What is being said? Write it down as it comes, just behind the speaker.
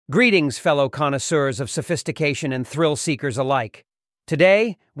Greetings, fellow connoisseurs of sophistication and thrill seekers alike.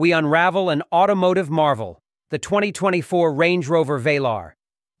 Today, we unravel an automotive marvel, the 2024 Range Rover Velar.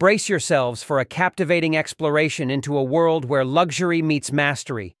 Brace yourselves for a captivating exploration into a world where luxury meets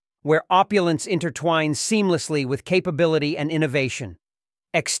mastery, where opulence intertwines seamlessly with capability and innovation.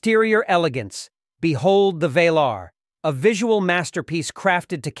 Exterior elegance. Behold the Velar, a visual masterpiece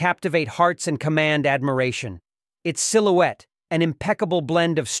crafted to captivate hearts and command admiration. Its silhouette, an impeccable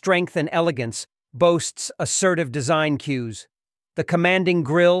blend of strength and elegance, boasts assertive design cues. The commanding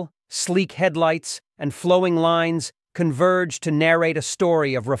grille, sleek headlights, and flowing lines converge to narrate a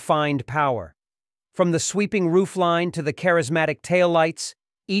story of refined power. From the sweeping roofline to the charismatic taillights,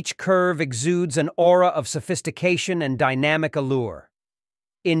 each curve exudes an aura of sophistication and dynamic allure.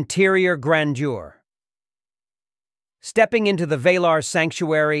 Interior grandeur. Stepping into the Velar's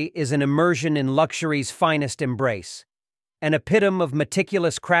sanctuary is an immersion in luxury's finest embrace. An epitome of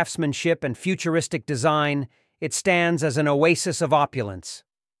meticulous craftsmanship and futuristic design, it stands as an oasis of opulence.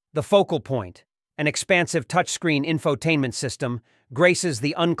 The focal point, an expansive touchscreen infotainment system, graces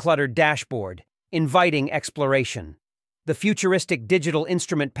the uncluttered dashboard, inviting exploration. The futuristic digital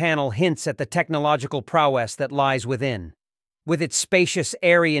instrument panel hints at the technological prowess that lies within. With its spacious,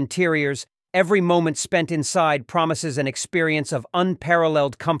 airy interiors, every moment spent inside promises an experience of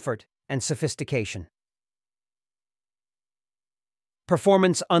unparalleled comfort and sophistication.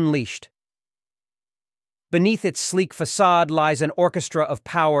 Performance unleashed. Beneath its sleek facade lies an orchestra of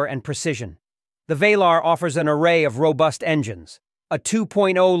power and precision. The Velar offers an array of robust engines: a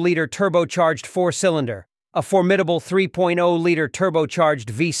 2.0-liter turbocharged four-cylinder, a formidable 3.0-liter turbocharged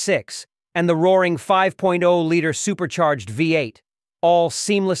V6, and the roaring 5.0-liter supercharged V8, all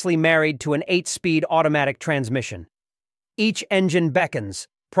seamlessly married to an 8-speed automatic transmission. Each engine beckons,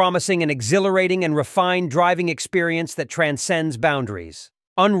 promising an exhilarating and refined driving experience that transcends boundaries.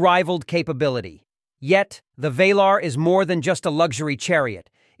 Unrivaled capability. Yet, the Velar is more than just a luxury chariot.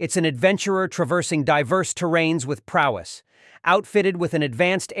 It's an adventurer traversing diverse terrains with prowess. Outfitted with an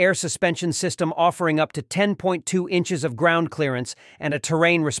advanced air suspension system offering up to 10.2 inches of ground clearance and a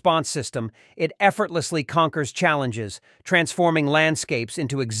terrain response system, it effortlessly conquers challenges, transforming landscapes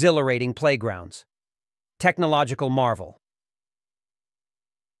into exhilarating playgrounds. Technological marvel.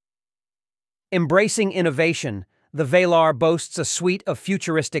 Embracing innovation, the Velar boasts a suite of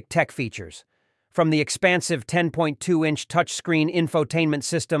futuristic tech features. From the expansive 10.2-inch touchscreen infotainment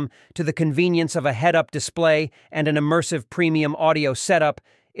system to the convenience of a head-up display and an immersive premium audio setup,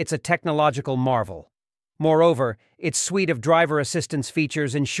 it's a technological marvel. Moreover, its suite of driver assistance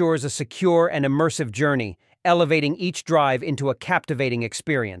features ensures a secure and immersive journey, elevating each drive into a captivating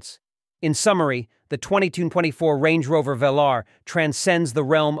experience. In summary, the 2024 Range Rover Velar transcends the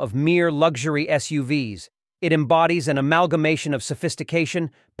realm of mere luxury SUVs. It embodies an amalgamation of sophistication,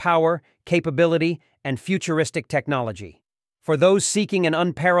 power, capability, and futuristic technology. For those seeking an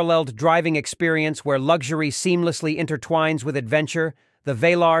unparalleled driving experience where luxury seamlessly intertwines with adventure, the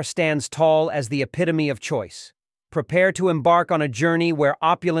Velar stands tall as the epitome of choice. Prepare to embark on a journey where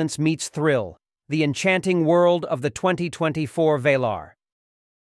opulence meets thrill, the enchanting world of the 2024 Velar.